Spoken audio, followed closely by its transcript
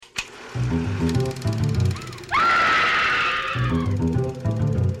Hello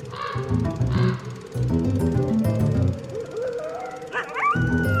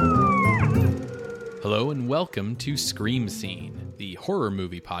and welcome to Scream Scene, the horror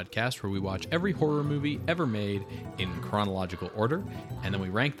movie podcast where we watch every horror movie ever made in chronological order, and then we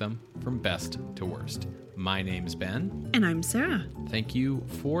rank them from best to worst. My name's Ben. And I'm Sarah. Thank you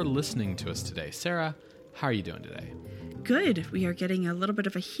for listening to us today. Sarah, how are you doing today? Good. We are getting a little bit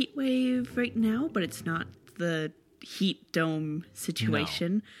of a heat wave right now, but it's not the heat dome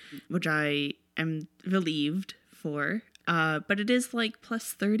situation, which I am relieved for. But it is like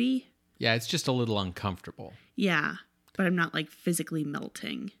plus 30. Yeah, it's just a little uncomfortable. Yeah, but I'm not like physically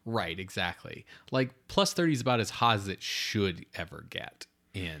melting. Right, exactly. Like plus 30 is about as hot as it should ever get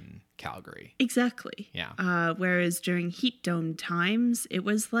in Calgary. Exactly. Yeah. Whereas during heat dome times, it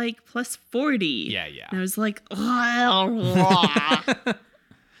was like plus 40. Yeah. And I was like,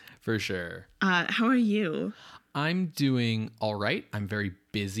 For sure. how are you? I'm doing all right. I'm very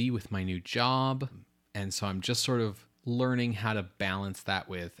busy with my new job. And so I'm just sort of learning how to balance that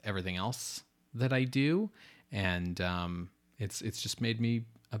with everything else that I do. And it's just made me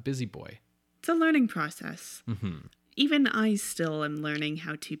a busy boy. It's a learning process. Mm-hmm. Even I still am learning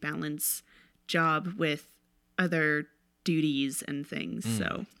how to balance job with other duties and things.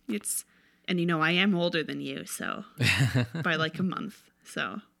 So it's, and you know, I am older than you, so by like a month.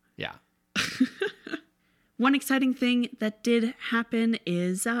 So yeah. One exciting thing that did happen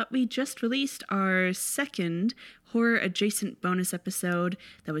is we just released our second horror-adjacent bonus episode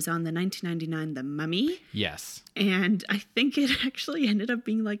that was on the 1999 The Mummy. Yes. And I think it actually ended up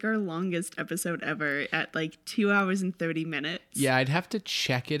being like our longest episode ever at like 2 hours and 30 minutes. Yeah, I'd have to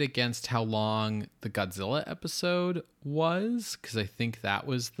check it against how long the Godzilla episode was, because I think that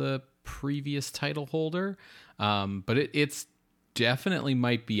was the previous title holder. But it's definitely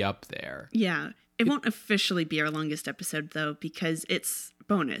might be up there. Yeah. It won't officially be our longest episode, though, because it's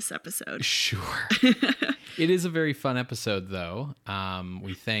bonus episode. Sure. It is a very fun episode, though.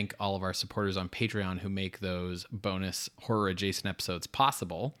 We thank all of our supporters on Patreon who make those bonus horror-adjacent episodes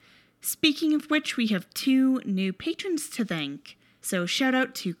possible. Speaking of which, we have 2 new patrons to thank. So shout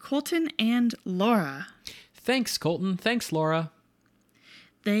out to Colton and Laura. Thanks, Colton. Thanks, Laura.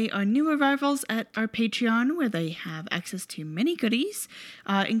 They are new arrivals at our Patreon, where they have access to many goodies,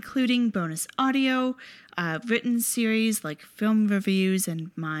 including bonus audio, written series like film reviews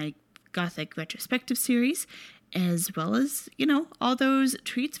and my Gothic retrospective series, as well as, you know, all those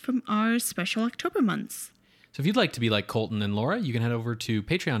treats from our special October months. So if you'd like to be like Colton and Laura, you can head over to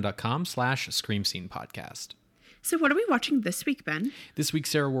patreon.com/screamscenepodcast. So what are we watching this week, Ben? This week,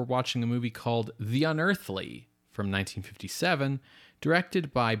 Sarah, we're watching a movie called The Unearthly from 1957,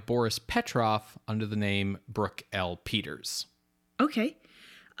 directed by Boris Petrov under the name Brooke L. Peters. Okay.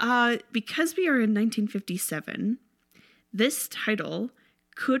 Because we are in 1957, this title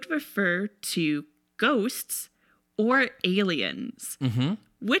could refer to ghosts or aliens. Mm-hmm.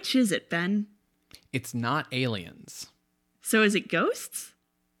 Which is it, Ben? It's not aliens. So is it ghosts?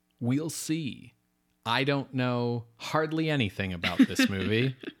 We'll see. I don't know hardly anything about this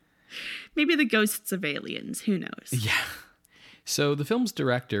movie. Maybe the ghosts of aliens. Who knows? Yeah. So the film's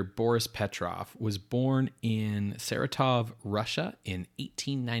director, Boris Petrov, was born in Saratov, Russia in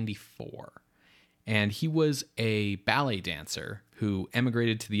 1894. And he was a ballet dancer who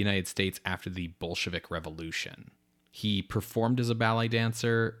emigrated to the United States after the Bolshevik Revolution. He performed as a ballet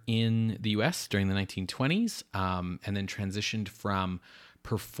dancer in the U.S. during the 1920s, and then transitioned from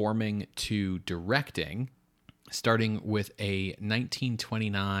performing to directing, starting with a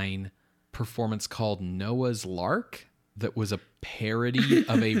 1929 performance called Noah's Lark that was a parody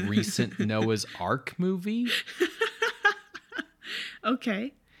of a recent Noah's Ark movie.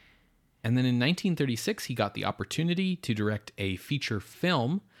 Okay. And then in 1936, he got the opportunity to direct a feature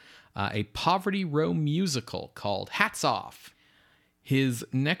film, a Poverty Row musical called Hats Off. His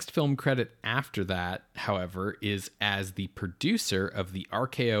next film credit after that, however, is as the producer of the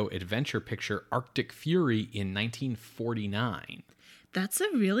RKO adventure picture Arctic Fury in 1949. That's a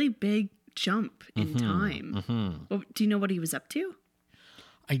really big jump in time. Mm-hmm. Well, do you know what he was up to?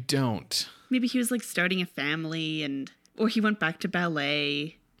 I don't. Maybe he was like starting a family or he went back to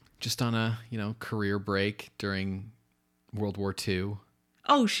ballet. Just on a, career break during World War II.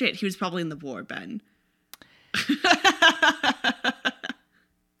 Oh shit, he was probably in the war, Ben.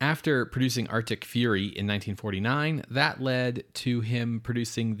 After producing Arctic Fury in 1949, that led to him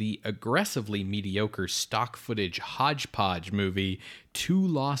producing the aggressively mediocre stock footage hodgepodge movie Two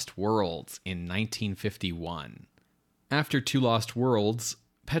Lost Worlds in 1951. After Two Lost Worlds,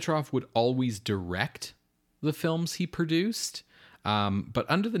 Petrov would always direct the films he produced, but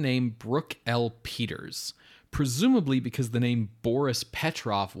under the name Brooke L. Peters, presumably because the name Boris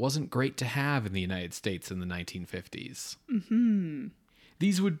Petrov wasn't great to have in the United States in the 1950s. Mm-hmm.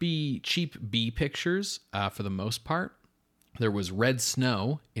 These would be cheap B pictures for the most part. There was Red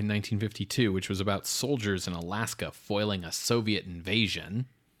Snow in 1952, which was about soldiers in Alaska foiling a Soviet invasion.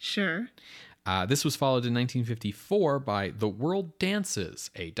 Sure. This was followed in 1954 by The World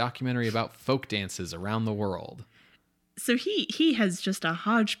Dances, a documentary about folk dances around the world. So he has just a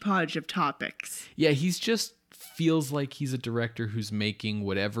hodgepodge of topics. Yeah, he's just feels like he's a director who's making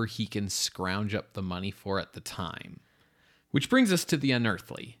whatever he can scrounge up the money for at the time. Which brings us to The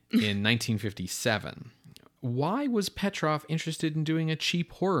Unearthly in 1957. Why was Petrov interested in doing a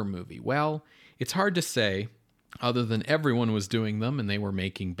cheap horror movie? Well, it's hard to say, other than everyone was doing them and they were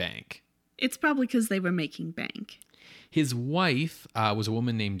making bank. It's probably because they were making bank. His wife was a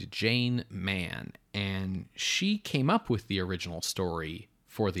woman named Jane Mann, and she came up with the original story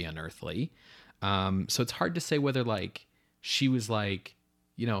for The Unearthly. So it's hard to say whether, like, she was like,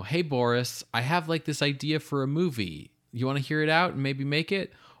 you know, hey, Boris, I have, like, this idea for a movie. You want to hear it out and maybe make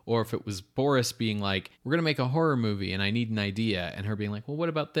it? Or if it was Boris being like, we're going to make a horror movie and I need an idea. And her being like, well, what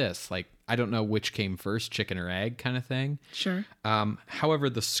about this? Like, I don't know which came first, chicken or egg kind of thing. Sure. However,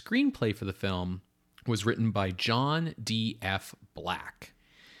 the screenplay for the film was written by John D. F. Black.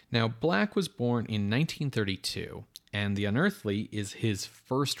 Now, Black was born in 1932, and The Unearthly is his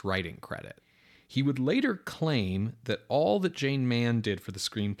first writing credit. He would later claim that all that Jane Mann did for the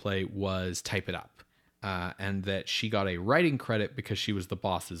screenplay was type it up, and that she got a writing credit because she was the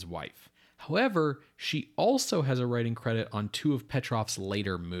boss's wife. However, she also has a writing credit on two of Petrov's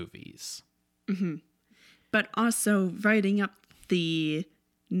later movies. Mm-hmm. But also writing up the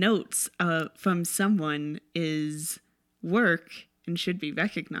notes from someone is work and should be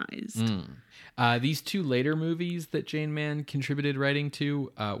recognized. These two later movies that Jane Mann contributed writing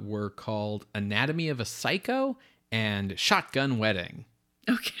to were called Anatomy of a Psycho and Shotgun Wedding.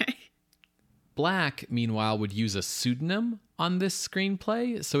 Okay. Black, meanwhile, would use a pseudonym on this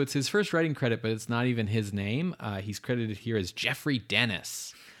screenplay. So it's his first writing credit, but it's not even his name. He's credited here as Jeffrey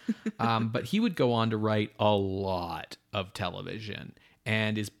Dennis. But he would go on to write a lot of television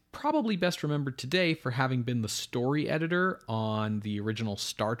and is probably best remembered today for having been the story editor on the original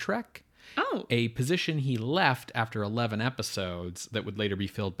Star Trek. Oh. A position he left after 11 episodes that would later be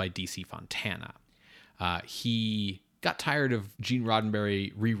filled by DC Fontana. He got tired of Gene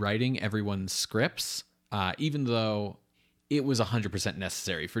Roddenberry rewriting everyone's scripts, even though it was 100%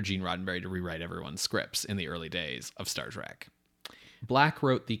 necessary for Gene Roddenberry to rewrite everyone's scripts in the early days of Star Trek. Black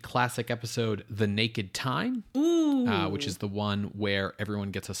wrote the classic episode The Naked Time, which is the one where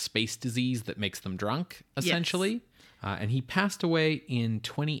everyone gets a space disease that makes them drunk, essentially. Yes. And he passed away in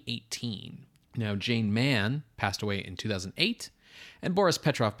 2018. Now, Jane Mann passed away in 2008, and Boris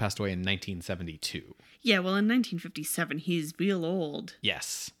Petrov passed away in 1972. Yeah, well, in 1957, he's real old.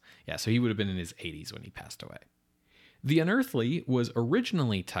 Yes. Yeah, so he would have been in his 80s when he passed away. The Unearthly was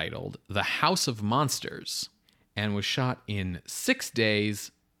originally titled The House of Monsters and was shot in 6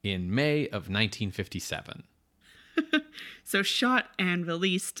 days in May of 1957. So shot and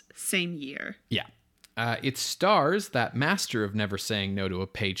released same year. Yeah. It stars that master of never saying no to a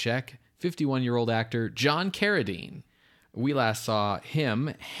paycheck, 51-year-old actor John Carradine. We last saw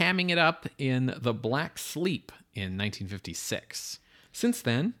him hamming it up in The Black Sleep in 1956. Since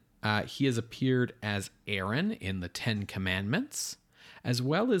then, he has appeared as Aaron in The Ten Commandments, as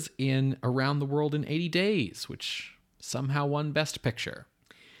well as in Around the World in 80 Days, which somehow won Best Picture.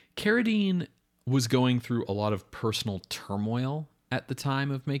 Carradine was going through a lot of personal turmoil at the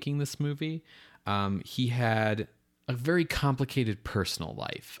time of making this movie. He had a very complicated personal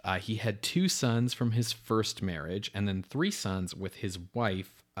life. He had 2 sons from his first marriage and then 3 sons with his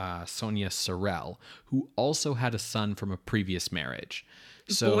wife, Sonia Sorel, who also had a son from a previous marriage.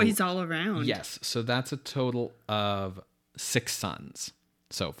 So, boys all around. Yes. So that's a total of 6 sons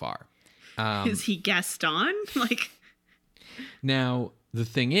so far. Is he Gaston? Now, the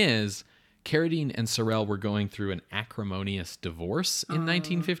thing is, Carradine and Sorel were going through an acrimonious divorce in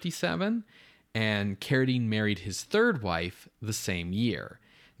 1957, and Carradine married his 3rd wife the same year.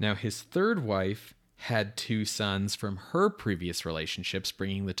 Now, his 3rd wife had 2 sons from her previous relationships,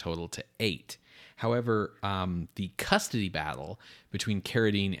 bringing the total to 8. However, the custody battle between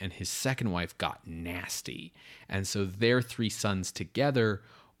Carradine and his 2nd wife got nasty, and so their 3 sons together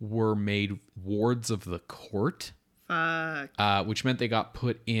were made wards of the court. Which meant they got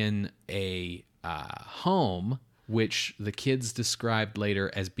put in a home, which the kids described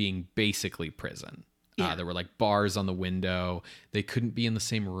later as being basically prison. Yeah. There were like bars on the window. They couldn't be in the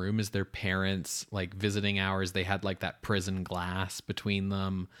same room as their parents. Like visiting hours, they had like that prison glass between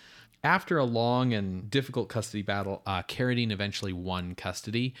them. After a long and difficult custody battle, Carradine eventually won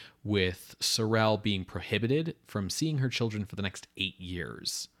custody, with Sorrell being prohibited from seeing her children for the next 8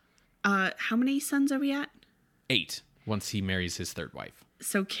 years. How many sons are we at? 8, once he marries his third wife.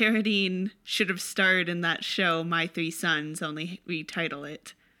 So Carradine should have starred in that show, My Three Sons, only retitle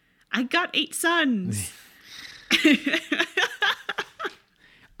it, I Got 8 Sons.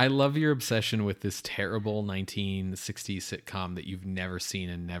 I love your obsession with this terrible 1960s sitcom that you've never seen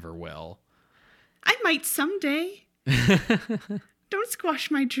and never will. I might someday. Don't squash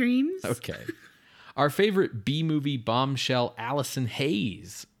my dreams. Okay. Our favorite B-movie bombshell, Allison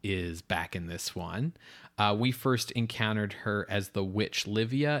Hayes, is back in this one. We first encountered her as the witch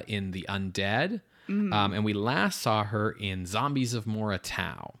Livia in The Undead, and we last saw her in Zombies of Mora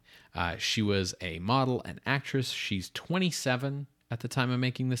Tau. She was a model and actress. She's 27 at the time of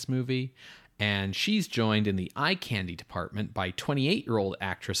making this movie, and she's joined in the eye candy department by 28-year-old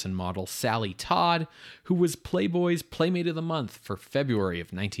actress and model Sally Todd, who was Playboy's Playmate of the Month for February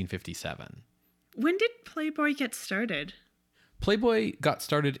of 1957. When did Playboy get started? Playboy got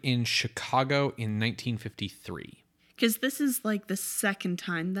started in Chicago in 1953. Because this is like the second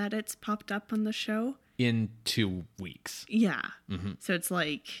time that it's popped up on the show. In 2 weeks. Yeah. Mm-hmm. So it's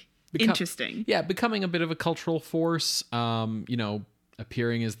like interesting. Yeah, becoming a bit of a cultural force.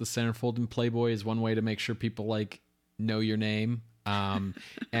 Appearing as the centerfold in Playboy is one way to make sure people like know your name. And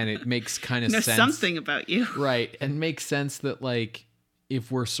it makes kind of know sense. Something about you. Right. And makes sense that like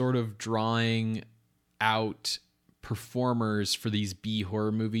if we're sort of drawing out performers for these B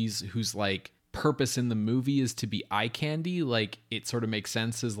horror movies whose like purpose in the movie is to be eye candy, like it sort of makes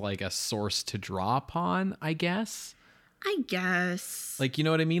sense as like a source to draw upon, I guess. Like, you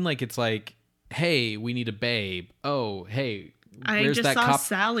know what I mean? Like it's like, hey, we need a babe. Oh, hey, where's that saw cop?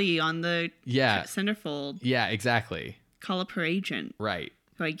 Sally on the centerfold. Yeah, exactly. Call up her agent. Right.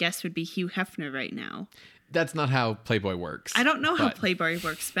 Who I guess would be Hugh Hefner right now. That's not how Playboy works. I don't know how Playboy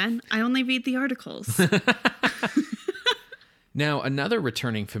works, Ben. I only read the articles. Now, another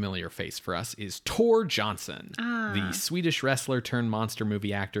returning familiar face for us is Tor Johnson, the Swedish wrestler turned monster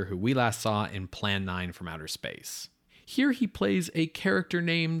movie actor who we last saw in Plan 9 from Outer Space. Here he plays a character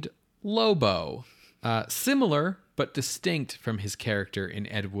named Lobo, similar but distinct from his character in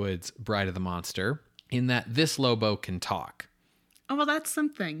Ed Wood's Bride of the Monster, in that this Lobo can talk. Oh, well, that's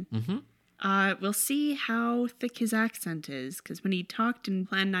something. Mm-hmm. We'll see how thick his accent is, because when he talked in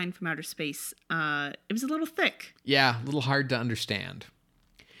Plan 9 from Outer Space, it was a little thick. Yeah, a little hard to understand.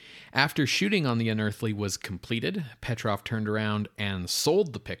 After shooting on The Unearthly was completed, Petrov turned around and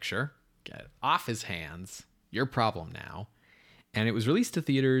sold the picture. Get it off his hands. Your problem now. And it was released to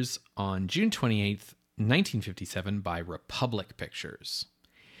theaters on June 28th, 1957 by Republic Pictures.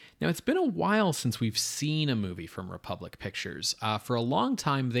 Now, it's been a while since we've seen a movie from Republic Pictures. For a long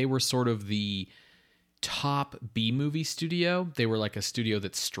time, they were sort of the top B-movie studio. They were like a studio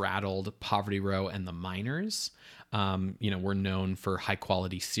that straddled Poverty Row and The Miners. We're known for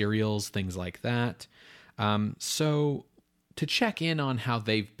high-quality serials, things like that. So to check in on how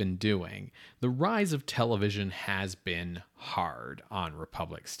they've been doing, the rise of television has been hard on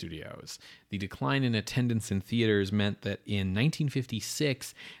Republic Studios. The decline in attendance in theaters meant that in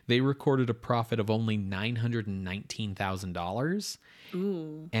 1956, they recorded a profit of only $919,000.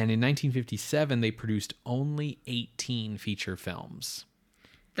 Ooh. And in 1957, they produced only 18 feature films.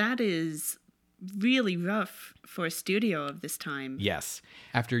 That is really rough for a studio of this time. Yes.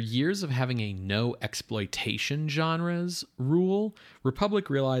 After years of having a no exploitation genres rule, Republic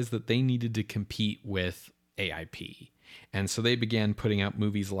realized that they needed to compete with AIP. And so they began putting out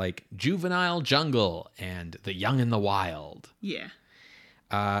movies like Juvenile Jungle and The Young and the Wild. Yeah.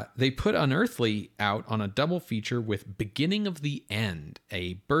 They put Unearthly out on a double feature with Beginning of the End,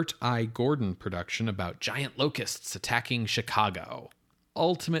 a Burt I. Gordon production about giant locusts attacking Chicago.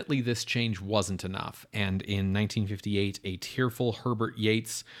 Ultimately, this change wasn't enough, and in 1958, a tearful Herbert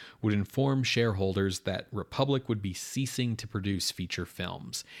Yates would inform shareholders that Republic would be ceasing to produce feature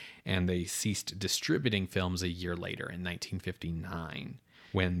films, and they ceased distributing films a year later in 1959,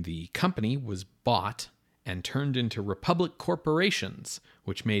 when the company was bought and turned into Republic Corporations,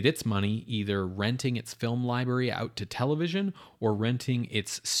 which made its money either renting its film library out to television or renting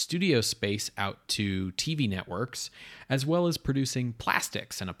its studio space out to TV networks, as well as producing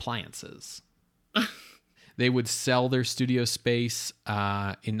plastics and appliances. They would sell their studio space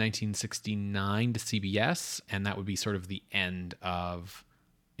in 1969 to CBS, and that would be sort of the end of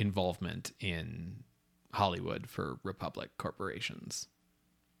involvement in Hollywood for Republic Corporations.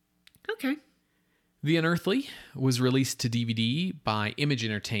 Okay. The Unearthly was released to DVD by Image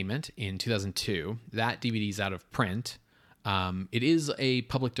Entertainment in 2002. That DVD is out of print. It is a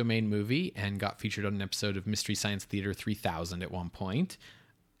public domain movie and got featured on an episode of Mystery Science Theater 3000 at one point.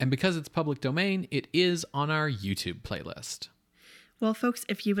 And because it's public domain, it is on our YouTube playlist. Well, folks,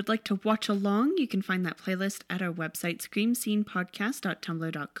 if you would like to watch along, you can find that playlist at our website,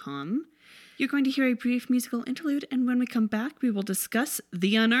 screamscenepodcast.tumblr.com. You're going to hear a brief musical interlude, and when we come back, we will discuss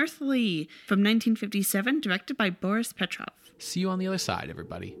The Unearthly from 1957, directed by Boris Petrov. See you on the other side,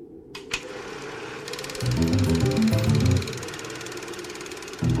 everybody.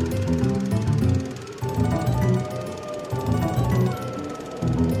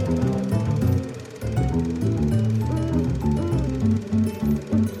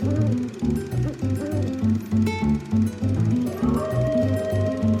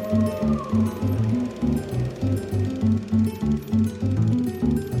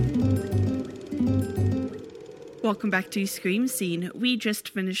 Welcome back to Scream Scene. We just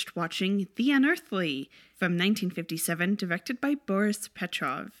finished watching The Unearthly from 1957, directed by Boris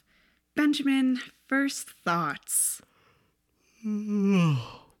Petrov. Benjamin, first thoughts?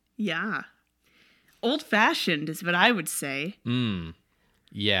 Yeah. Old-fashioned is what I would say.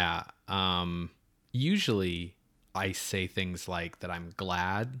 Yeah. Usually I say things like that I'm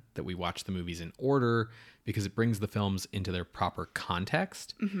glad that we watch the movies in order because it brings the films into their proper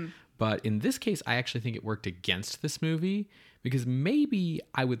context. Mm-hmm. But in this case, I actually think it worked against this movie because maybe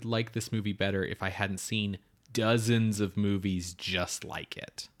I would like this movie better if I hadn't seen dozens of movies just like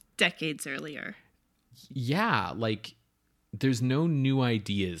it. Decades earlier. Yeah, like there's no new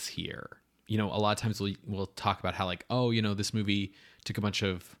ideas here. You know, a lot of times we'll talk about how like, oh, you know, this movie took a bunch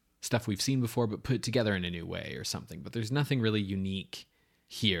of stuff we've seen before but put it together in a new way or something. But there's nothing really unique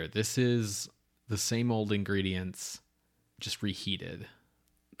here. This is the same old ingredients, just reheated.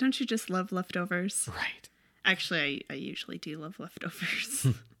 Don't you just love leftovers? Right. Actually, I usually do love leftovers.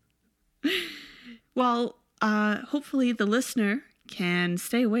 Well, hopefully the listener can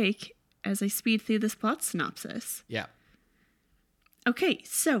stay awake as I speed through this plot synopsis. Yeah. Okay,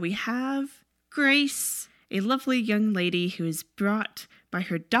 so we have Grace, a lovely young lady who is brought by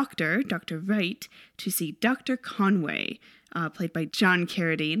her doctor, Dr. Wright, to see Dr. Conway, played by John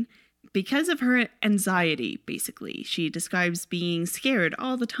Carradine. Because of her anxiety, basically. She describes being scared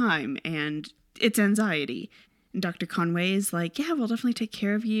all the time, and it's anxiety. And Dr. Conway is like, yeah, we'll definitely take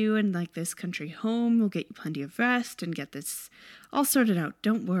care of you, and like this country home, we'll get you plenty of rest and get this all sorted out.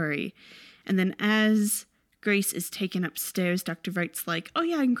 Don't worry. And then as Grace is taken upstairs, Dr. Wright's like, oh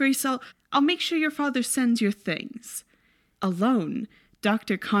yeah, and Grace, I'll make sure your father sends your things. Alone,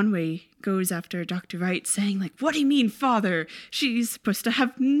 Dr. Conway goes after Dr. Wright saying like, what do you mean, father? She's supposed to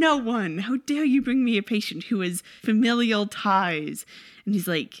have no one. How dare you bring me a patient who has familial ties? And he's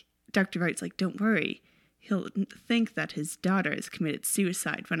like, Dr. Wright's like, don't worry. He'll think that his daughter has committed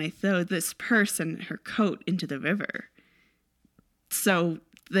suicide when I throw this purse and her coat into the river. So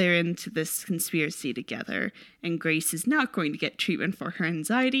they're into this conspiracy together, and Grace is not going to get treatment for her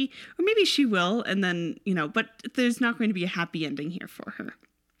anxiety, or maybe she will, and then, you know, but there's not going to be a happy ending here for her.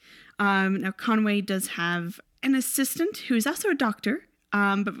 Now, Conway does have an assistant who is also a doctor,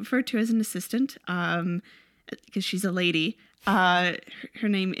 but referred to as an assistant, because she's a lady. Her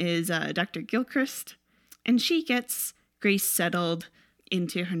name is Dr. Gilchrist, and she gets Grace settled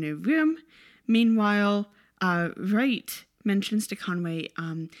into her new room. Meanwhile, Wright mentions to Conway,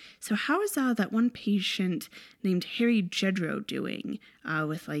 so how is that one patient named Harry Jedro doing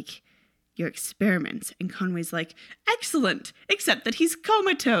with, like, your experiments? And Conway's like, excellent, except that he's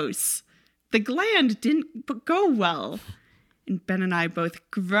comatose. The gland didn't go well. And Ben and I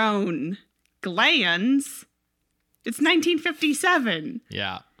both groan. Glands? It's 1957.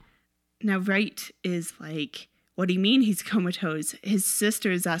 Yeah. Now, Wright is like, what do you mean he's comatose? His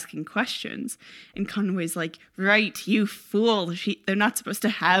sister is asking questions. And Conway's like, Wright, you fool. They're not supposed to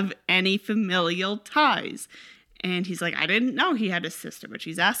have any familial ties. And he's like, I didn't know he had a sister, but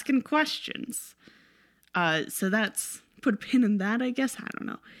she's asking questions. So that's, put a pin in that, I guess. I don't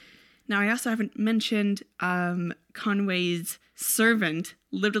know. Now, I also haven't mentioned Conway's servant,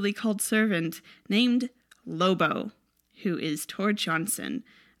 literally called servant, named Lobo, who is Tor Johnson.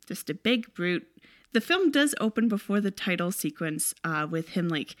 Just a big brute. The film does open before the title sequence with him,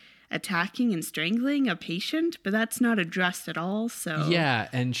 like, attacking and strangling a patient, but that's not addressed at all, so... Yeah,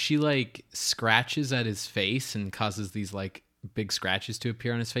 and she, like, scratches at his face and causes these, like, big scratches to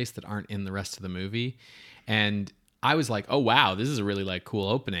appear on his face that aren't in the rest of the movie. And I was like, oh, wow, this is a really, like, cool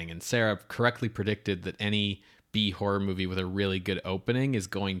opening. And Sarah correctly predicted that any B horror movie with a really good opening is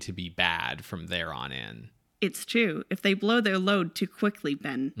going to be bad from there on in. It's true. If they blow their load too quickly,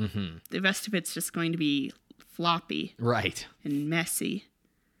 Ben, the rest of it's just going to be floppy. Right. And messy.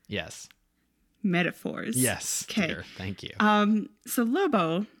 Yes. Metaphors. Yes. Okay. Dear. Thank you. So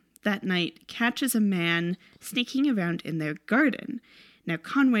Lobo that night catches a man sneaking around in their garden. Now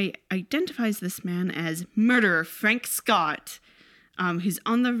Conway identifies this man as murderer Frank Scott, who's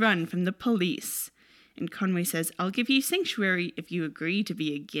on the run from the police. And Conway says, "I'll give you sanctuary if you agree to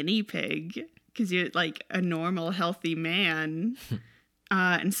be a guinea pig, because you're like a normal, healthy man."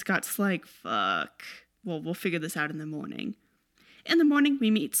 And Scott's like, "Fuck. Well, we'll figure this out in the morning." In the morning,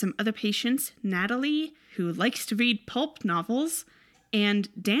 we meet some other patients, Natalie, who likes to read pulp novels, and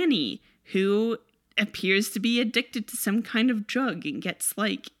Danny, who appears to be addicted to some kind of drug and gets,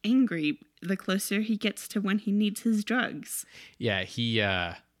 like, angry the closer he gets to when he needs his drugs. Yeah,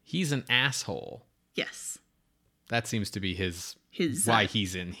 he's an asshole. Yes. That seems to be his why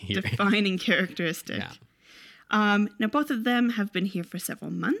he's in here. Defining characteristic. Yeah. Now, both of them have been here for several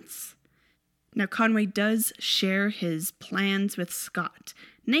months. Now, Conway does share his plans with Scott,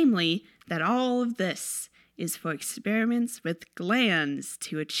 namely that all of this is for experiments with glands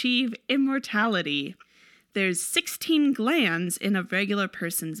to achieve immortality. There's 16 glands in a regular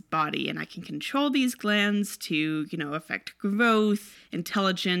person's body, and I can control these glands to, affect growth,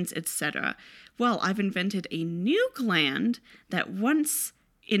 intelligence, etc. Well, I've invented a new gland that once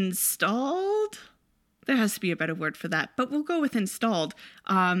installed... There has to be a better word for that, but we'll go with installed,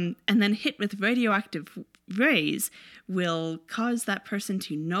 and then hit with radioactive rays will cause that person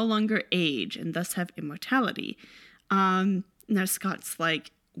to no longer age and thus have immortality. Now Scott's like,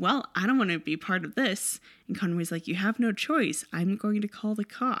 "Well, I don't want to be part of this." And Conway's like, "You have no choice. I'm going to call the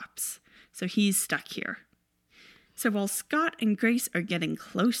cops." So he's stuck here. So while Scott and Grace are getting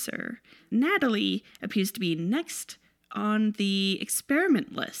closer, Natalie appears to be next on the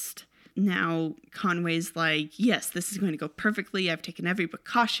experiment list. Now, Conway's like, "Yes, this is going to go perfectly. I've taken every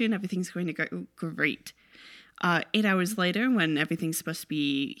precaution. Everything's going to go great." 8 hours later, when everything's supposed to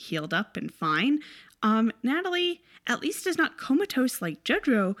be healed up and fine, Natalie at least is not comatose like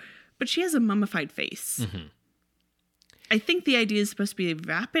Jedro, but she has a mummified face. Mm-hmm. I think the idea is supposed to be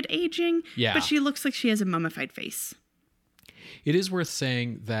rapid aging, but she looks like she has a mummified face. It is worth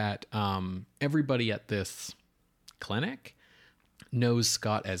saying that everybody at this clinic knows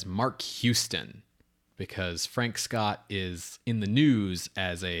Scott as Mark Houston, because Frank Scott is in the news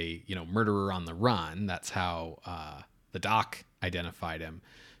as a murderer on the run. That's how the doc identified him.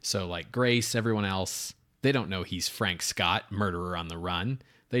 So like Grace, everyone else, they don't know he's Frank Scott, murderer on the run.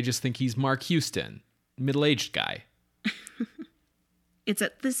 They just think he's Mark Houston, middle-aged guy. It's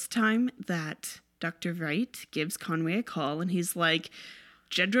at this time that Dr. Wright gives Conway a call, and he's like,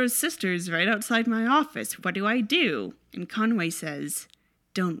 "Jedro's sister's right outside my office. What do I do?" And Conway says,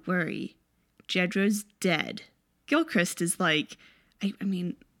 "Don't worry. Jedro's dead." Gilchrist is like, I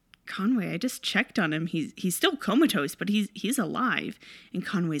mean, Conway, I just checked on him. He's still comatose, but he's alive. And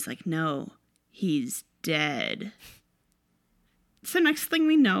Conway's like, "No, he's dead." So next thing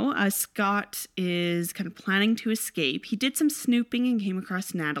we know, Scott is kind of planning to escape. He did some snooping and came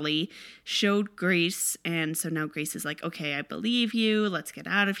across Natalie, showed Grace, and so now Grace is like, "Okay, I believe you. Let's get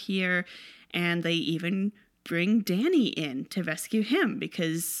out of here." And they even bring Danny in to rescue him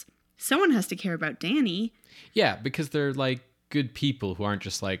because someone has to care about Danny. Yeah, because they're like good people who aren't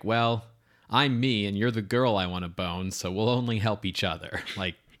just like, "Well, I'm me and you're the girl I want to bone, so we'll only help each other."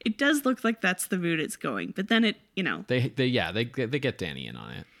 Like, it does look like that's the route it's going, but then they get Danny in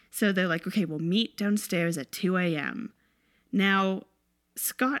on it. So they're like, "Okay, we'll meet downstairs at 2 a.m. Now,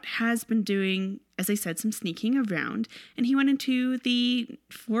 Scott has been doing, as I said, some sneaking around, and he went into the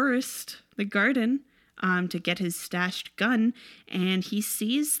forest, the garden, to get his stashed gun, and he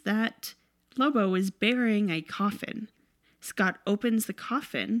sees that Lobo is burying a coffin. Scott opens the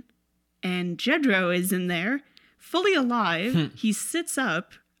coffin, and Jedro is in there, fully alive. He sits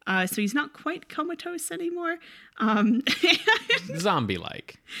up, so he's not quite comatose anymore.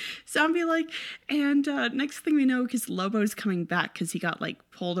 Zombie-like. And next thing we know, because Lobo's coming back because he got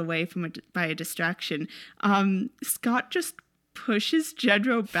pulled away by a distraction, Scott just pushes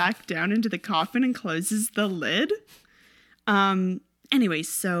Jedro back down into the coffin and closes the lid. Anyway,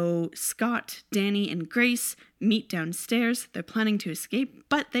 so Scott, Danny, and Grace meet downstairs. They're planning to escape,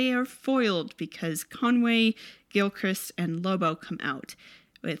 but they are foiled because Conway, Gilchrist, and Lobo come out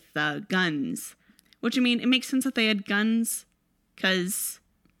with guns. Which, I mean, it makes sense that they had guns, because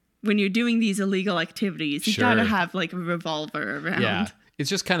when you're doing these illegal activities, you gotta have, a revolver around. Yeah. It's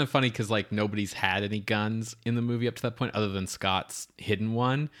just kind of funny because, nobody's had any guns in the movie up to that point other than Scott's hidden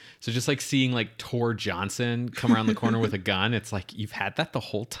one. So just, seeing, Tor Johnson come around the corner with a gun, it's like, you've had that the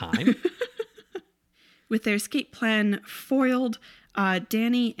whole time? With their escape plan foiled,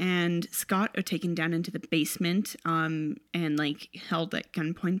 Danny and Scott are taken down into the basement and held at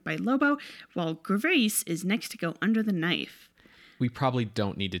gunpoint by Lobo, while Grace is next to go under the knife. We probably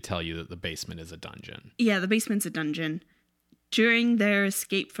don't need to tell you that the basement is a dungeon. Yeah, the basement's a dungeon. During their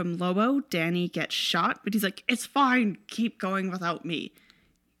escape from Lobo, Danny gets shot, but he's like, "It's fine, keep going without me."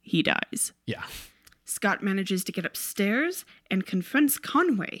 He dies. Yeah. Scott manages to get upstairs and confronts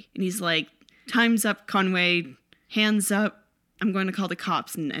Conway. And he's like, "Time's up, Conway. Hands up. I'm going to call the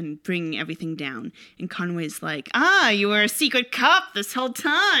cops and bring everything down." And Conway's like, "You were a secret cop this whole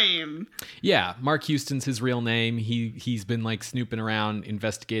time." Yeah, Mark Houston's his real name. He's been like snooping around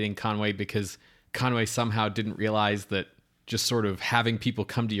investigating Conway because Conway somehow didn't realize that just sort of having people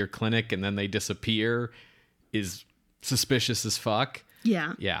come to your clinic and then they disappear is suspicious as fuck.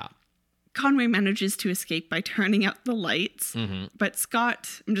 Yeah. Yeah. Conway manages to escape by turning out the lights. Mm-hmm. But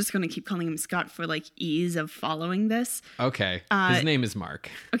Scott, I'm just going to keep calling him Scott for like ease of following this. Okay. His name is Mark.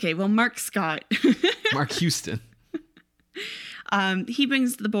 Okay, well, Mark Scott. Mark Houston. He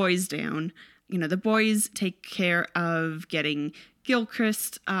brings the boys down. You know, the boys take care of getting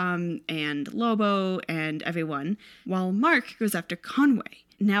Gilchrist and Lobo and everyone, while Mark goes after Conway.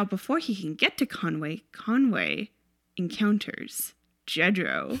 Now, before he can get to Conway encounters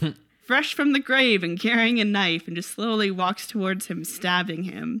Jedro, fresh from the grave and carrying a knife, and just slowly walks towards him, stabbing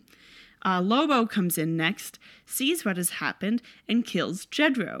him. Lobo comes in next, sees what has happened, and kills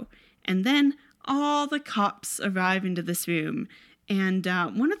Jedro. And then all the cops arrive into this room. And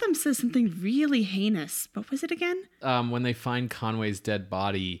one of them says something really heinous. What was it again? When they find Conway's dead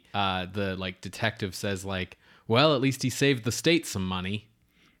body, the detective says well, at least he saved the state some money.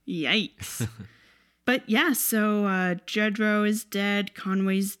 Yikes. But yeah, so Jedro is dead,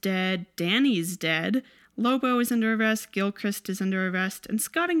 Conway's dead, Danny's dead, Lobo is under arrest, Gilchrist is under arrest, and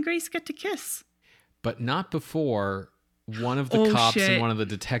Scott and Grace get to kiss. But not before one of the cops and one of the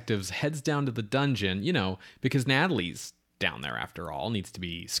detectives heads down to the dungeon, because Natalie's down there after all, needs to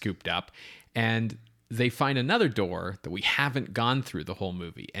be scooped up. And they find another door that we haven't gone through the whole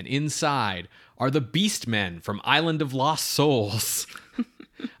movie. And inside are the Beast Men from Island of Lost Souls.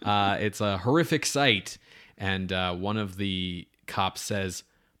 It's a horrific sight. And one of the cops says,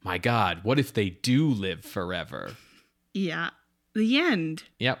 "My God, what if they do live forever?" Yeah, the end.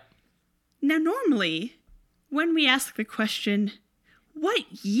 Yep. Now, normally, when we ask the question,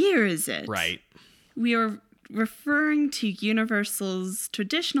 what year is it? Right. We are referring to Universal's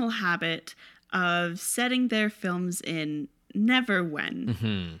traditional habit of setting their films in never when.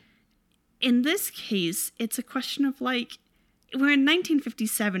 Mm-hmm. In this case, it's a question of we're in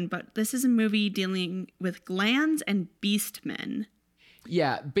 1957, but this is a movie dealing with glands and beast men.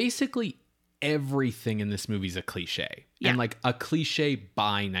 Yeah, basically everything in this movie is a cliche. Yeah. And a cliche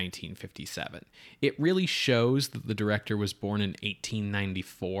by 1957. It really shows that the director was born in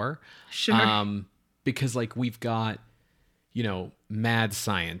 1894. Sure. Because we've got, mad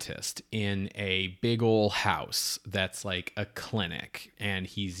scientist in a big old house that's a clinic, and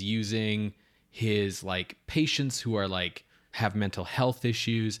he's using his patients who are have mental health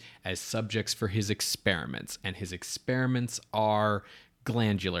issues as subjects for his experiments, and his experiments are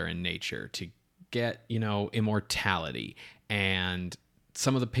glandular in nature to get, immortality, and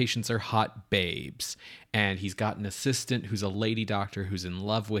some of the patients are hot babes, and he's got an assistant who's a lady doctor who's in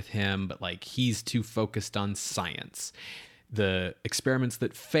love with him, but he's too focused on science. The experiments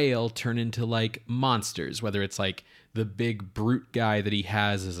that fail turn into monsters, whether it's the big brute guy that he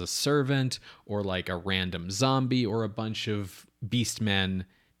has as a servant, or a random zombie, or a bunch of beast men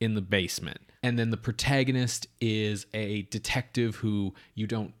in the basement. And then the protagonist is a detective who you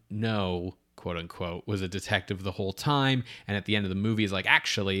don't know, quote unquote, was a detective the whole time. And at the end of the movie is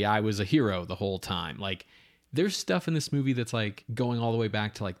actually, I was a hero the whole time. There's stuff in this movie that's going all the way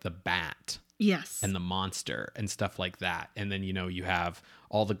back to the Bat. Yes. And the Monster and stuff like that. And then, you have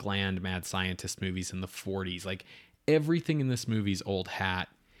all the gland mad scientist movies in the 40s. Everything in this movie's old hat.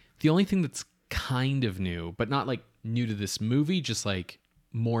 The only thing that's kind of new, but not new to this movie, just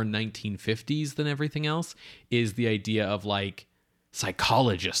more 1950s than everything else, is the idea of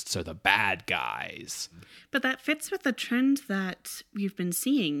psychologists are the bad guys. But that fits with the trend that we've been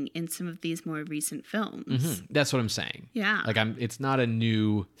seeing in some of these more recent films. Mm-hmm. That's what I'm saying. Yeah. It's not a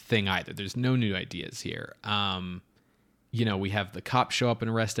new thing either. There's no new ideas here. We have the cops show up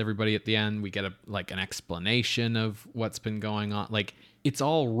and arrest everybody at the end. We get an explanation of what's been going on. It's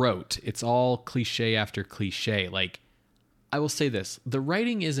all rote. It's all cliche after cliche. I will say this. The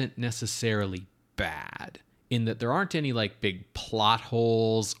writing isn't necessarily bad, in that there aren't any big plot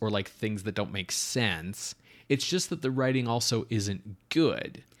holes or things that don't make sense. It's just that the writing also isn't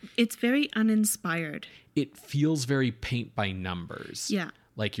good. It's very uninspired. It feels very paint by numbers. Yeah.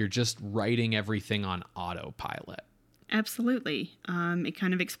 Like you're just writing everything on autopilot. Absolutely. It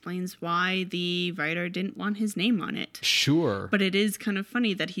kind of explains why the writer didn't want his name on it. Sure. But it is kind of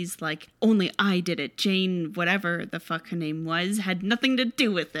funny that he's like, only I did it. Jane, whatever the fuck her name was, had nothing to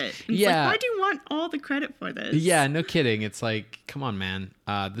do with it. And it's Yeah. like, why do you want all the credit for this? Yeah, no kidding. It's like, come on, man.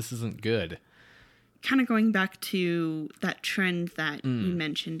 This isn't good. Kind of going back to that trend that you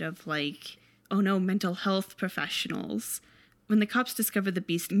mentioned of like, oh no, mental health professionals. When the cops discover the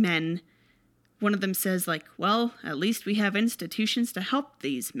beast men, one of them says like, well, at least we have institutions to help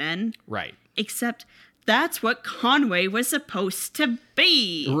these men. Right. Except that's what Conway was supposed to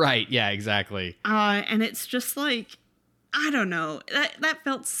be. Right. Yeah, exactly. And it's just like, I don't know. That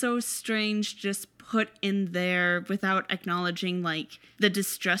felt so strange, just put in there without acknowledging like the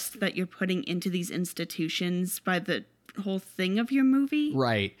distrust that you're putting into these institutions by the whole thing of your movie.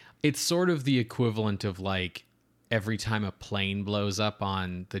 Right. It's sort of the equivalent of like every time a plane blows up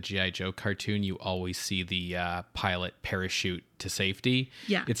on the G.I. Joe cartoon, you always see the pilot parachute to safety.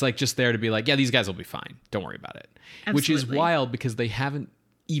 Yeah. It's like just there to be like, yeah, these guys will be fine. Don't worry about it. Which is Absolutely. wild because they haven't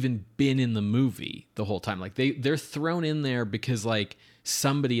even been in the movie the whole time. Like they're thrown in there because like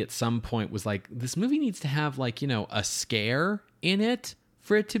somebody at some point was like, this movie needs to have like, you know, a scare in it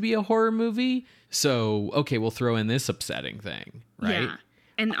for it to be a horror movie. So, okay, we'll throw in this upsetting thing, right? Yeah.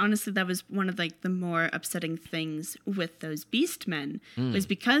 And honestly, that was one of like the more upsetting things with those Beastmen was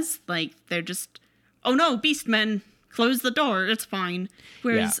because like they're just, oh no, Beastmen, close the door, it's fine.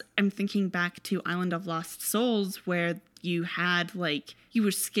 Whereas I'm thinking back to Island of Lost Souls where you had like, you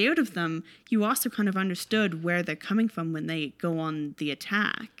were scared of them. You also kind of understood where they're coming from when they go on the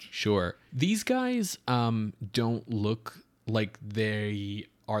attack. Sure. These guys don't look like they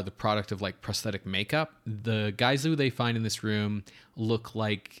are the product of like prosthetic makeup. The guys who they find in this room look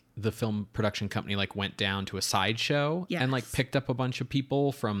like the film production company like went down to a sideshow and like Yes. picked up a bunch of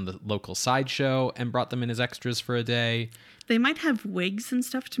people from the local sideshow and brought them in as extras for a day. They might have wigs and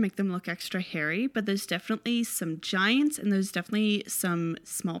stuff to make them look extra hairy, but there's definitely some giants and there's definitely some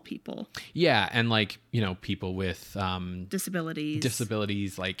small people. Yeah, and like, you know, people with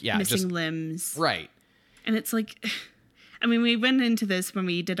Disabilities. like yeah, missing just limbs. right. And it's like, I mean, we went into this when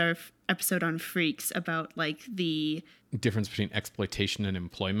we did our episode on Freaks about like the, Difference between exploitation and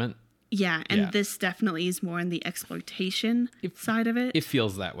employment. and Yeah. this definitely is more on the exploitation side of it. It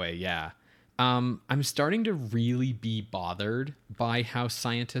feels that way, yeah. I'm starting to really be bothered by how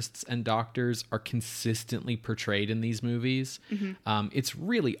scientists and doctors are consistently portrayed in these movies. It's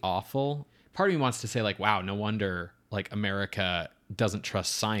really awful. Part of me wants to say, like, wow, no wonder, like, America doesn't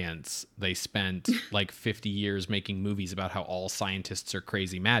trust science. They spent, like, 50 years making movies about how all scientists are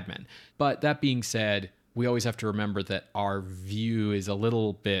crazy madmen. But that being said, we always have to remember that our view is a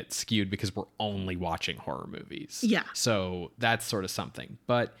little bit skewed because we're only watching horror movies. Yeah. So that's sort of something.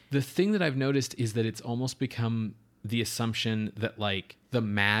 But the thing that I've noticed is that it's almost become the assumption that like the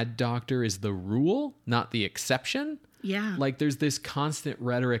mad doctor is the rule, not the exception. Yeah. Like there's this constant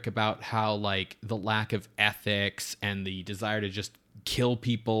rhetoric about how like the lack of ethics and the desire to just kill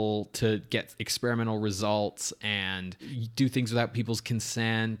people to get experimental results and do things without people's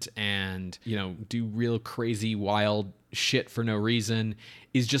consent and, you know, do real crazy wild shit for no reason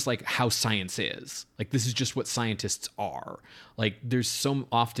is just like how science is. Like this is just what scientists are. Like there's so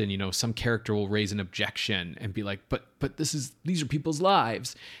often, you know, some character will raise an objection and be like, but these are people's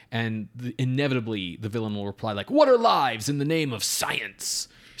lives. And inevitably the villain will reply like, what are lives in the name of science?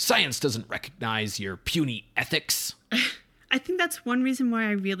 Science doesn't recognize your puny ethics. I think that's one reason why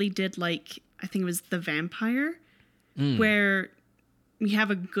I really did like, I think it was The Vampire, where we have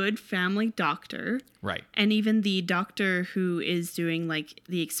a good family doctor. Right. And even the doctor who is doing like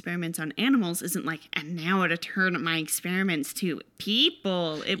the experiments on animals isn't like, and now to turn my experiments to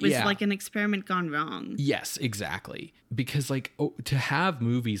people. It was like an experiment gone wrong. Yes, exactly. Because like to have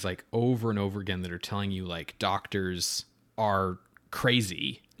movies like over and over again that are telling you like doctors are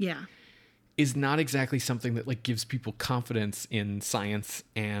crazy. Yeah. Is not exactly something that like gives people confidence in science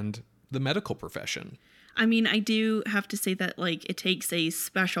and the medical profession. I mean, I do have to say that like it takes a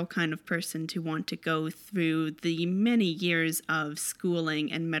special kind of person to want to go through the many years of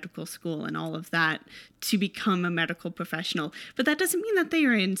schooling and medical school and all of that to become a medical professional. But that doesn't mean that they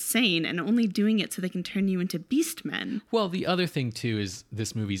are insane and only doing it so they can turn you into beastmen. Well, the other thing too is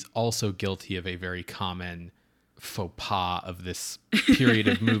this movie's also guilty of a very common faux pas of this period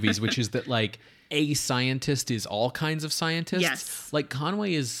of movies, which is that like a scientist is all kinds of scientists. Yes. Like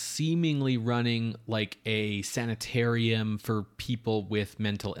Conway is seemingly running like a sanitarium for people with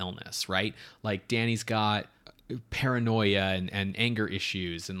mental illness, right? Like Danny's got paranoia and anger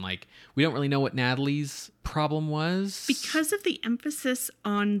issues. And like, we don't really know what Natalie's problem was. Because of the emphasis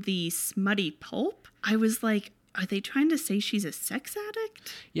on the smutty pulp, I was like, are they trying to say she's a sex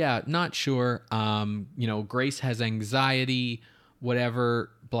addict? Yeah, not sure. Grace has anxiety,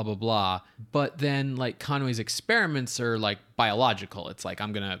 whatever, blah, blah, blah. But then like Conway's experiments are like biological. It's like,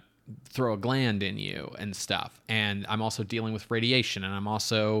 I'm going to throw a gland in you and stuff. And I'm also dealing with radiation, and I'm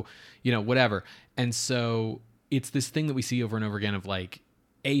also, whatever. And so it's this thing that we see over and over again of like,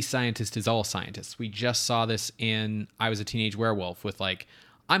 a scientist is all scientists. We just saw this in I Was a Teenage Werewolf with like,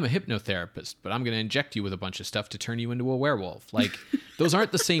 I'm a hypnotherapist, but I'm going to inject you with a bunch of stuff to turn you into a werewolf. Like, those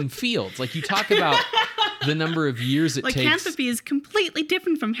aren't the same fields. Like, you talk about the number of years it takes. Lycanthropy is completely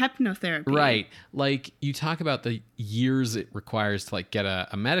different from hypnotherapy. Right. Like, you talk about the years it requires to, like, get a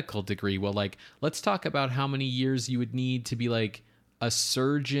medical degree. Well, like, let's talk about how many years you would need to be, like, a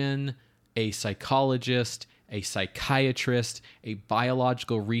surgeon, a psychologist, a psychiatrist, a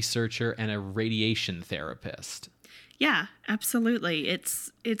biological researcher, and a radiation therapist. Yeah, absolutely.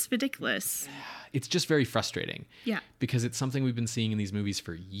 It's ridiculous. It's just very frustrating. Yeah. Because it's something we've been seeing in these movies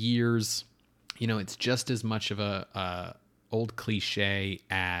for years. It's just as much of a old cliche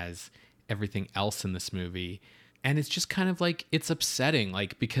as everything else in this movie. And it's just kind of like, it's upsetting.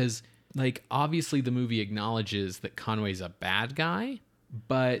 Like, because like, obviously the movie acknowledges that Conway's a bad guy,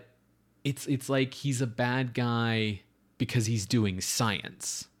 but it's like he's a bad guy because he's doing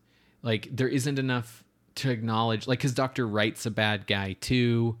science. Like, there isn't enough to acknowledge, like, because Dr. Wright's a bad guy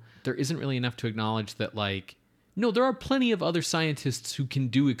too. There isn't really enough to acknowledge that, like, no, there are plenty of other scientists who can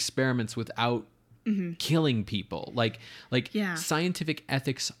do experiments without killing people. Like yeah. Scientific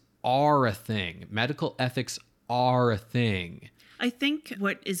ethics are a thing. Medical ethics are a thing. I think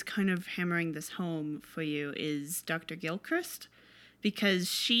what is kind of hammering this home for you is Dr. Gilchrist, because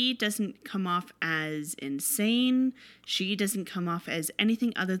she doesn't come off as insane. She doesn't come off as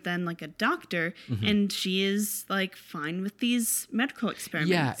anything other than like a doctor. And she is like fine with these medical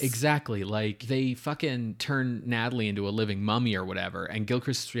experiments. Yeah, exactly. Like, they fucking turn Natalie into a living mummy or whatever. And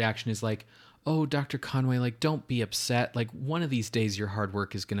Gilchrist's reaction is like, oh, Dr. Conway, like, don't be upset. Like, one of these days your hard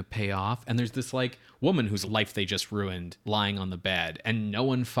work is going to pay off. And there's this like woman whose life they just ruined lying on the bed, and no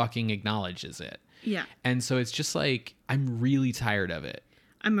one fucking acknowledges it. Yeah. And so it's just like, I'm really tired of it.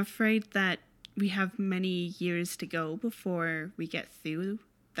 I'm afraid that we have many years to go before we get through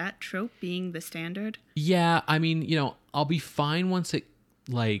that trope being the standard. Yeah, I mean, I'll be fine once it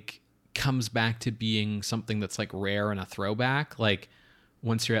like comes back to being something that's like rare and a throwback. Like,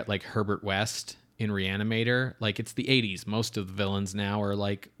 once you're at like Herbert West in Reanimator, like, it's the 80s. Most of the villains now are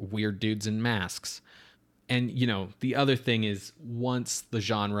like weird dudes in masks. And, the other thing is, once the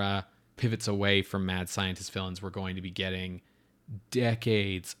genre pivots away from mad scientist villains, we're going to be getting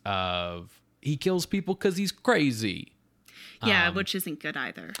decades of he kills people because he's crazy. Yeah, which isn't good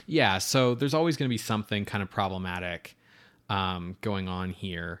either. Yeah, so there's always going to be something kind of problematic going on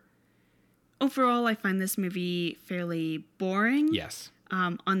here. Overall, I find this movie fairly boring. Yes.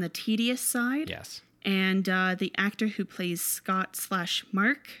 On the tedious side. Yes. And the actor who plays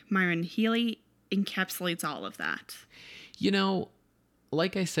Scott/Mark, Myron Healy, encapsulates all of that.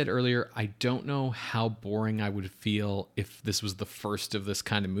 Like I said earlier, I don't know how boring I would feel if this was the first of this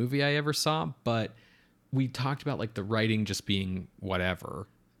kind of movie I ever saw, but we talked about like the writing just being whatever.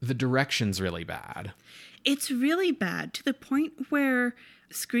 The direction's really bad. It's really bad to the point where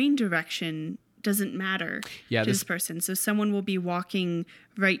screen direction doesn't matter to this person. So someone will be walking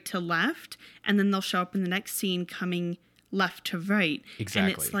right to left, and then they'll show up in the next scene coming left to right.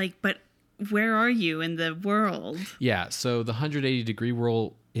 Exactly. And it's like, but where are you in the world? Yeah, so the 180-degree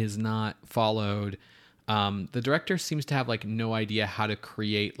rule is not followed. The director seems to have like no idea how to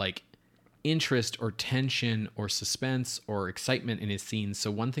create like interest or tension or suspense or excitement in his scenes.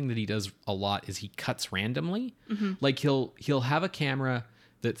 So one thing that he does a lot is he cuts randomly. Like he'll have a camera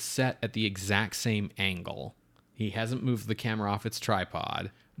that's set at the exact same angle. He hasn't moved the camera off its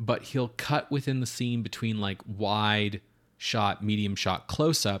tripod, but he'll cut within the scene between like wide shot, medium shot,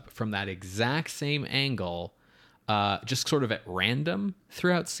 close up from that exact same angle, just sort of at random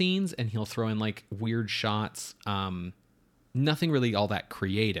throughout scenes. And he'll throw in like weird shots. Nothing really all that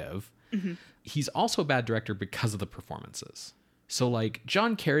creative. He's also a bad director because of the performances. So like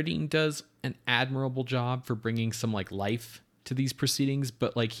John Carradine does an admirable job for bringing some like life to these proceedings,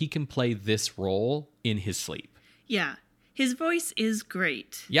 but like he can play this role in his sleep. Yeah. His voice is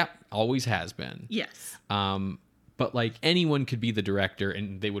great. Yep. Always has been. Yes. But like anyone could be the director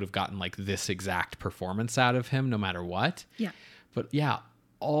and they would have gotten like this exact performance out of him no matter what. Yeah. But yeah,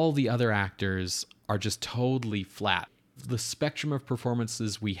 all the other actors are just totally flat. The spectrum of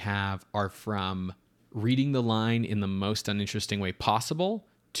performances we have are from reading the line in the most uninteresting way possible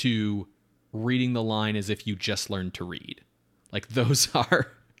to reading the line as if you just learned to read. Like, those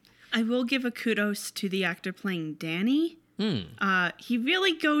are... I will give a kudos to the actor playing Danny. He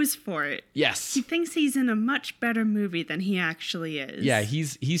really goes for it. Yes. He thinks he's in a much better movie than he actually is. Yeah,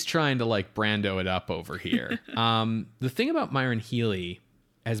 he's trying to, like, Brando it up over here. The thing about Myron Healy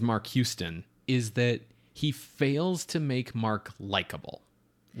as Mark Houston is that he fails to make Mark likable,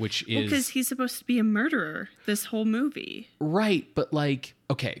 which is... because he's supposed to be a murderer this whole movie. Right, but, like,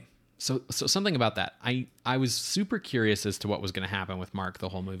 okay... So something about that. I was super curious as to what was going to happen with Mark the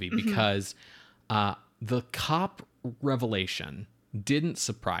whole movie because the cop revelation didn't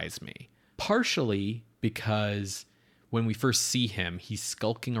surprise me. Partially because when we first see him, he's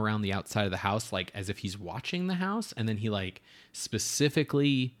skulking around the outside of the house like as if he's watching the house, and then he like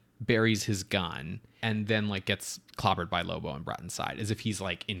specifically buries his gun and then like gets clobbered by Lobo and brought inside as if he's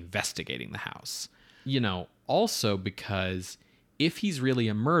like investigating the house. You know, also because if he's really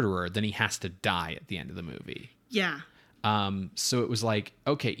a murderer, then he has to die at the end of the movie. Yeah. So it was like,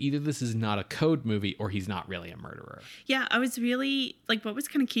 okay, either this is not a code movie or he's not really a murderer. Yeah, I was really, like, what was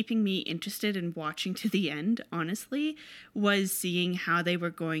kind of keeping me interested in watching to the end, honestly, was seeing how they were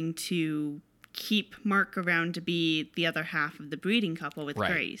going to keep Mark around to be the other half of the breeding couple with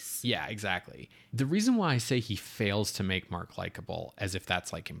Grace. Yeah, exactly. The reason why I say he fails to make Mark likable, as if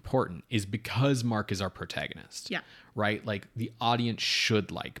that's like important, is because Mark is our protagonist. Yeah. Right? Like the audience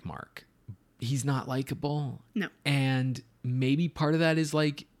should like Mark. He's not likable. No. And maybe part of that is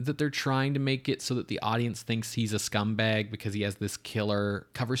like that they're trying to make it so that the audience thinks he's a scumbag because he has this killer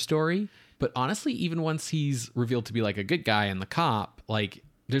cover story. But honestly, even once he's revealed to be like a good guy and the cop, like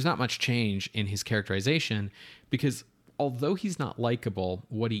there's not much change in his characterization because although he's not likable,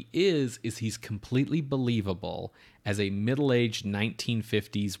 what he is he's completely believable as a middle-aged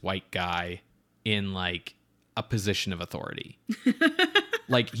 1950s white guy in like a position of authority.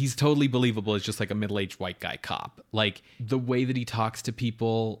 Like he's totally believable as just like a middle-aged white guy cop. Like the way that he talks to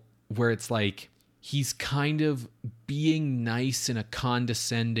people where it's like he's kind of being nice in a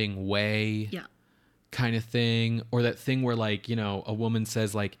condescending way. Yeah. Kind of thing, or that thing where like, you know, a woman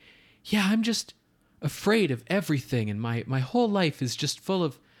says like, yeah, I'm just afraid of everything and my whole life is just full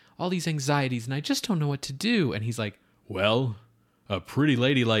of all these anxieties and I just don't know what to do. And he's like, well, a pretty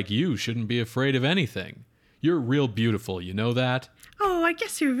lady like you shouldn't be afraid of anything. You're real beautiful, you know that? Oh, I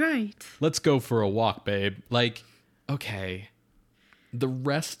guess you're right. Let's go for a walk, babe. Like, okay. The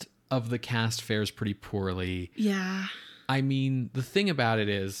rest of the cast fares pretty poorly. Yeah. I mean, the thing about it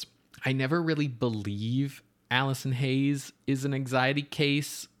is I never really believe Allison Hayes is an anxiety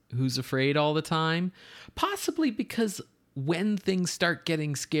case who's afraid all the time. Possibly because when things start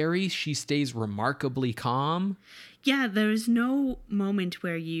getting scary, she stays remarkably calm. Yeah, there's no moment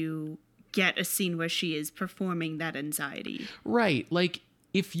where you get a scene where she is performing that anxiety. Right. Like,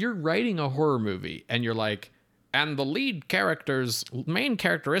 if you're writing a horror movie and you're like, and the lead character's main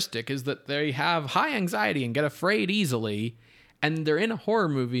characteristic is that they have high anxiety and get afraid easily, and they're in a horror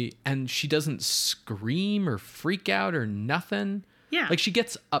movie and she doesn't scream or freak out or nothing. Yeah. Like she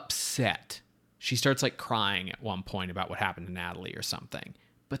gets upset. She starts like crying at one point about what happened to Natalie or something.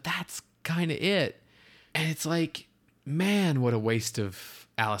 But that's kind of it. And it's like, man, what a waste of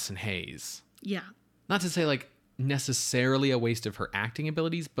Allison Hayes. Yeah. Not to say like necessarily a waste of her acting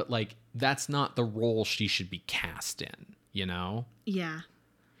abilities, but like that's not the role she should be cast in, you know? Yeah.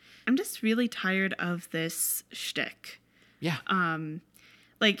 I'm just really tired of this shtick. Yeah.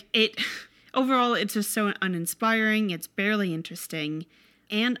 Like it overall it's just so uninspiring, it's barely interesting.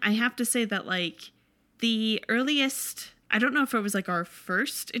 And I have to say that like the earliest, I don't know if it was like our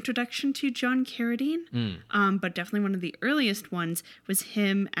first introduction to John Carradine, but definitely one of the earliest ones was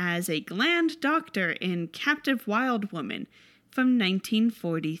him as a gland doctor in Captive Wild Woman from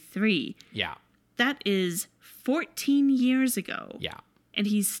 1943. Yeah. That is 14 years ago. Yeah. And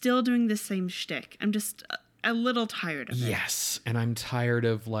he's still doing the same shtick. I'm just a little tired of it. Yes. And I'm tired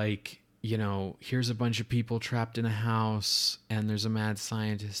of like, you know, here's a bunch of people trapped in a house and there's a mad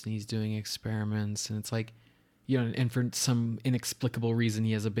scientist and he's doing experiments. And it's like, you know, and for some inexplicable reason,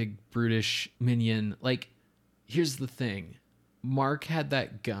 he has a big brutish minion. Like, here's the thing. Mark had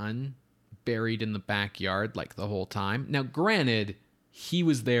that gun buried in the backyard like the whole time. Now, granted, he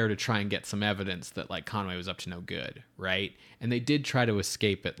was there to try and get some evidence that like Conway was up to no good, right? And they did try to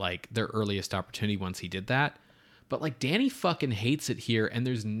escape at like their earliest opportunity once he did that. But like Danny fucking hates it here and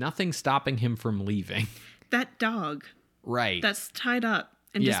there's nothing stopping him from leaving. That dog. Right. That's tied up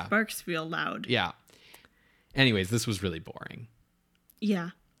and Yeah. just barks real loud. Yeah. Anyways, this was really boring. Yeah.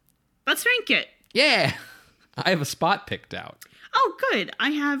 Let's rank it. Yeah. I have a spot picked out. Oh, good. I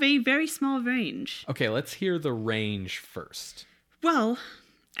have a very small range. Okay, let's hear the range first. Well,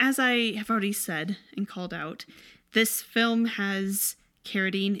 as I have already said and called out, this film has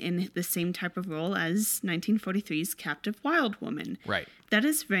Carradine in the same type of role as 1943's Captive Wild Woman. Right. That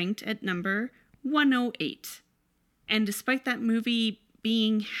is ranked at number 108. And despite that movie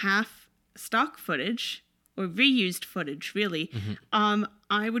being half stock footage, or reused footage, really,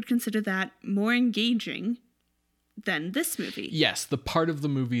 I would consider that more engaging than this movie. Yes, the part of the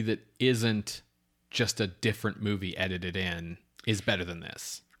movie that isn't just a different movie edited in is better than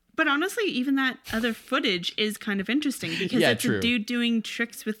this. But honestly, even that other footage is kind of interesting because it's true. a dude doing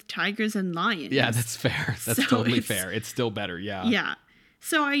tricks with tigers and lions. Yeah, that's fair. That's totally fair. It's still better, yeah. Yeah.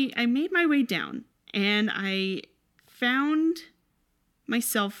 So I made my way down and I found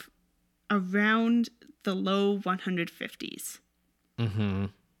myself around the low 150s. Mm-hmm.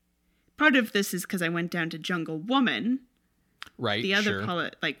 Part of this is because I went down to Jungle Woman, right? The other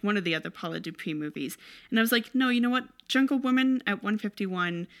one of the other Paula Dupree movies, and I was like, no, you know what? Jungle Woman at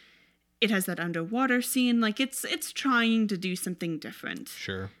 151, it has that underwater scene. Like it's trying to do something different.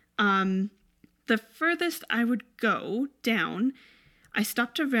 Sure. The furthest I would go down, I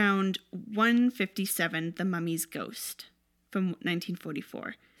stopped around 157, The Mummy's Ghost from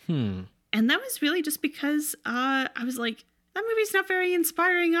 1944. And that was really just because I was like, that movie's not very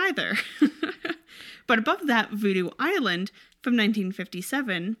inspiring either. But above that, Voodoo Island from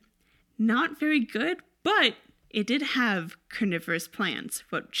 1957, not very good, but it did have carnivorous plants,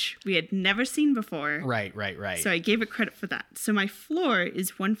 which we had never seen before. Right. So I gave it credit for that. So my floor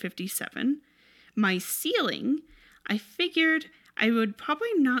is 157. My ceiling, I figured I would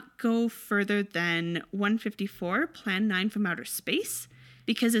probably not go further than 154, Plan 9 from Outer Space,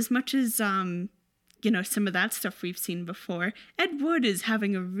 because as much as, some of that stuff we've seen before, Ed Wood is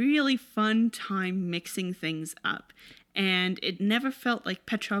having a really fun time mixing things up. And it never felt like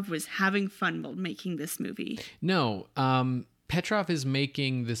Petrov was having fun while making this movie. No, Petrov is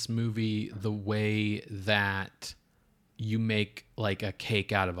making this movie the way that you make like a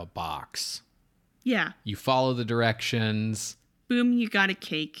cake out of a box. Yeah. You follow the directions. Boom, you got a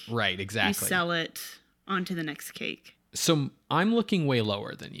cake. Right, exactly. You sell it, on to the next cake. So I'm looking way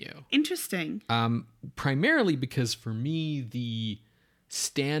lower than you. Interesting. Primarily because for me, the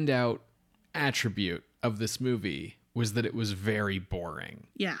standout attribute of this movie was that it was very boring.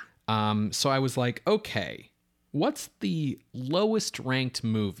 Yeah. So I was like, okay, what's the lowest ranked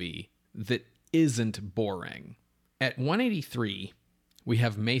movie that isn't boring? At 183, we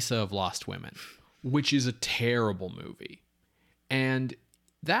have Mesa of Lost Women, which is a terrible movie. And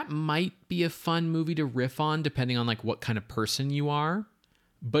that might be a fun movie to riff on depending on like what kind of person you are,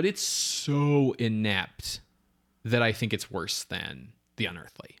 but it's so inept that I think it's worse than The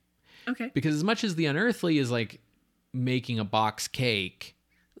Unearthly. Okay. Because as much as The Unearthly is like making a box cake,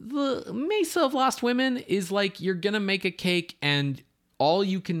 the Mesa of Lost Women is like you're gonna make a cake and all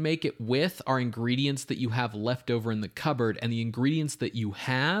you can make it with are ingredients that you have left over in the cupboard, and the ingredients that you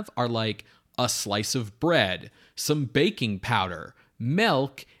have are like a slice of bread, some baking powder,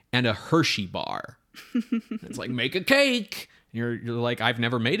 milk, and a Hershey bar. It's like, make a cake. You're like, I've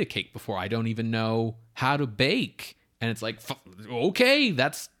never made a cake before. I don't even know how to bake. And it's like, okay,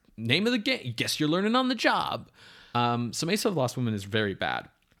 that's name of the game. Guess you're learning on the job. So Mesa of the Lost Woman is very bad.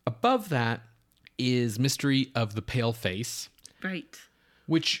 Above that is Mystery of the Pale Face. Right.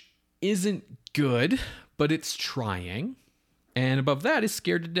 Which isn't good, but it's trying. And above that is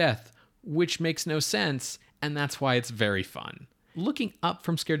Scared to Death, which makes no sense. And that's why it's very fun. Looking up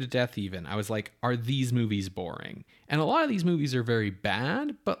from Scared to Death even, I was like, are these movies boring? And a lot of these movies are very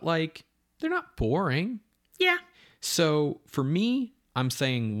bad, but like, they're not boring. Yeah. So for me, I'm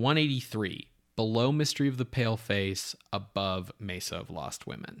saying 183, below Mystery of the Pale Face, above Mesa of Lost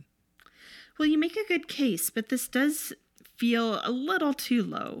Women. Well, you make a good case, but this does feel a little too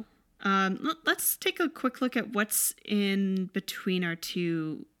low. Let's take a quick look at what's in between our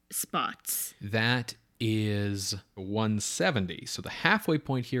two spots. That is 170. So the halfway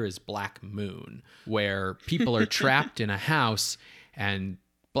point here is Black Moon, where people are trapped in a house and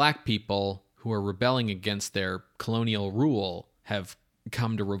black people who are rebelling against their colonial rule have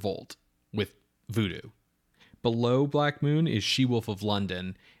come to revolt with voodoo. Below Black Moon is She-Wolf of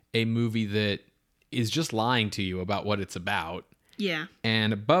London, a movie that is just lying to you about what it's about. Yeah.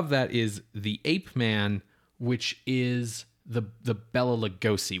 And above that is The Ape Man, which is the Bela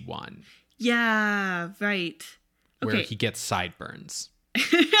Lugosi one. Yeah, right. Where he gets sideburns.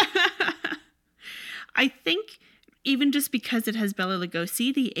 I think even just because it has Bela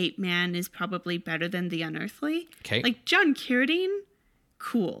Lugosi, The Ape Man is probably better than The Unearthly. Okay. Like John Carradine,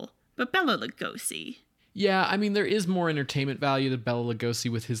 cool. But Bela Lugosi. Yeah, I mean, there is more entertainment value to Bela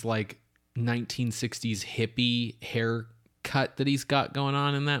Lugosi with his, like, 1960s hippie haircut that he's got going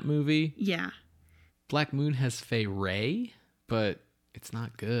on in that movie. Yeah. Black Moon has Fay Wray, but it's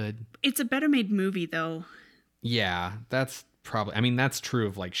not good. It's a better made movie, though. Yeah, that's probably... I mean, that's true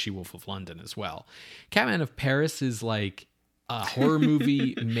of, like, She-Wolf of London as well. Catman of Paris is, like, a horror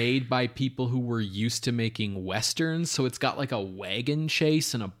movie made by people who were used to making westerns, so it's got like a wagon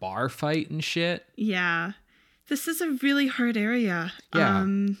chase and a bar fight and shit. Yeah. This is a really hard area. Yeah.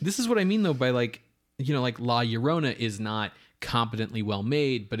 This is what I mean though by like, you know, like La Llorona is not competently well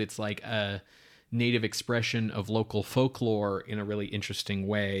made, but it's like a native expression of local folklore in a really interesting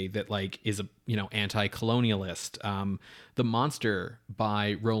way that like is a, you know, anti-colonialist. The Monster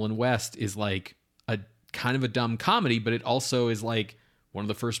by Roland West is like a kind of a dumb comedy, but it also is like one of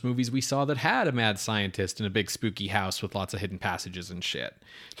the first movies we saw that had a mad scientist in a big spooky house with lots of hidden passages and shit.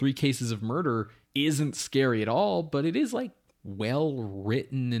 3 Cases of Murder isn't scary at all, but it is like well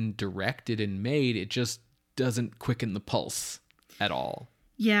written and directed and made. It just doesn't quicken the pulse at all.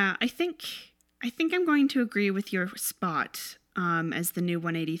 Yeah, I think I'm going to agree with your spot as the new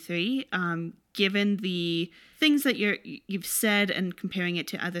 183. Given the things that you've said and comparing it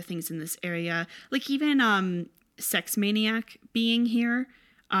to other things in this area, like even Sex Maniac being here,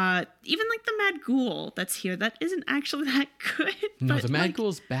 even like the Mad Ghoul that's here, that isn't actually that good. No, but the Mad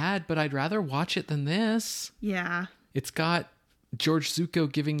Ghoul's bad, but I'd rather watch it than this. Yeah. It's got George Zucco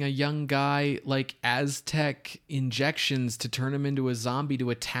giving a young guy like Aztec injections to turn him into a zombie to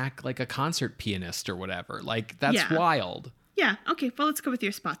attack like a concert pianist or whatever. Like, that's wild. Yeah, okay, well, let's go with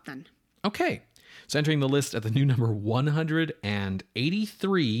your spot then. Okay, so entering the list at the new number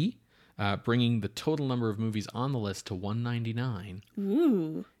 183, bringing the total number of movies on the list to 199,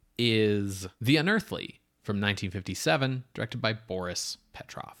 Ooh. is The Unearthly from 1957, directed by Boris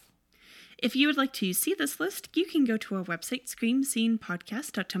Petrov. If you would like to see this list, you can go to our website,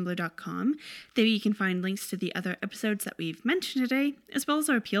 screamscenepodcast.tumblr.com. There you can find links to the other episodes that we've mentioned today, as well as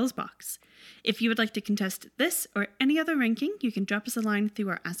our appeals box. If you would like to contest this or any other ranking, you can drop us a line through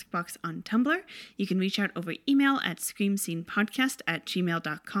our Ask Box on Tumblr. You can reach out over email at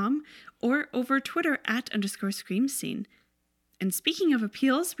screamscenepodcast@gmail.com or over Twitter @_screamscene. And speaking of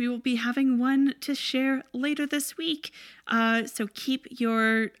appeals, we will be having one to share later this week. So keep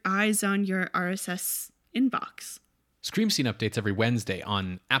your eyes on your RSS inbox. Scream Scene updates every Wednesday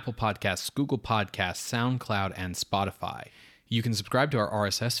on Apple Podcasts, Google Podcasts, SoundCloud, and Spotify. You can subscribe to our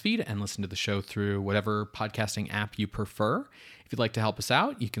RSS feed and listen to the show through whatever podcasting app you prefer. If you'd like to help us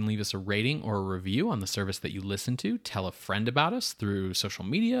out, you can leave us a rating or a review on the service that you listen to. Tell a friend about us through social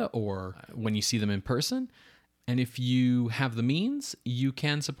media or when you see them in person. And if you have the means, you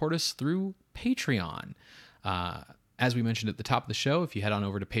can support us through Patreon. As we mentioned at the top of the show, if you head on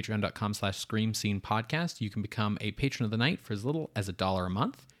over to patreon.com/screamscenepodcast, you can become a patron of the night for as little as $1 a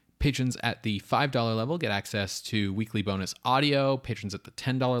month. Patrons at the $5 level get access to weekly bonus audio. Patrons at the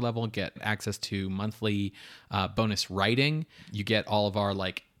 $10 level get access to monthly bonus writing. You get all of our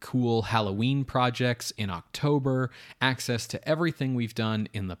like cool Halloween projects in October, access to everything we've done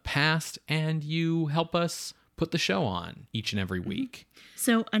in the past, and you help us put the show on each and every week.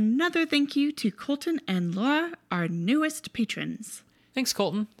 So another thank you to Colton and Laura, our newest patrons. Thanks,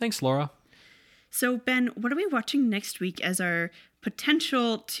 Colton. Thanks, Laura. So, Ben, what are we watching next week as our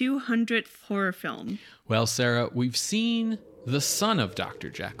potential 200th horror film? Well, Sarah, we've seen the son of Dr.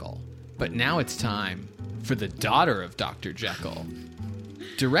 Jekyll, but now it's time for the daughter of Dr. Jekyll.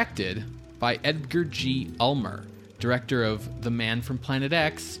 Directed by Edgar G. Ulmer, director of The Man from Planet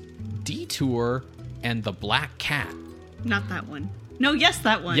X, Detour, and The Black Cat. Not that one. No, yes,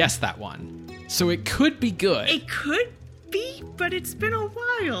 that one. Yes, that one. So it could be good. It could be, but it's been a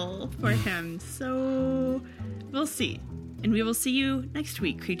while for him. So we'll see. And we will see you next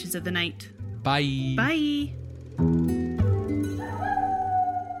week, Creatures of the Night. Bye. Bye.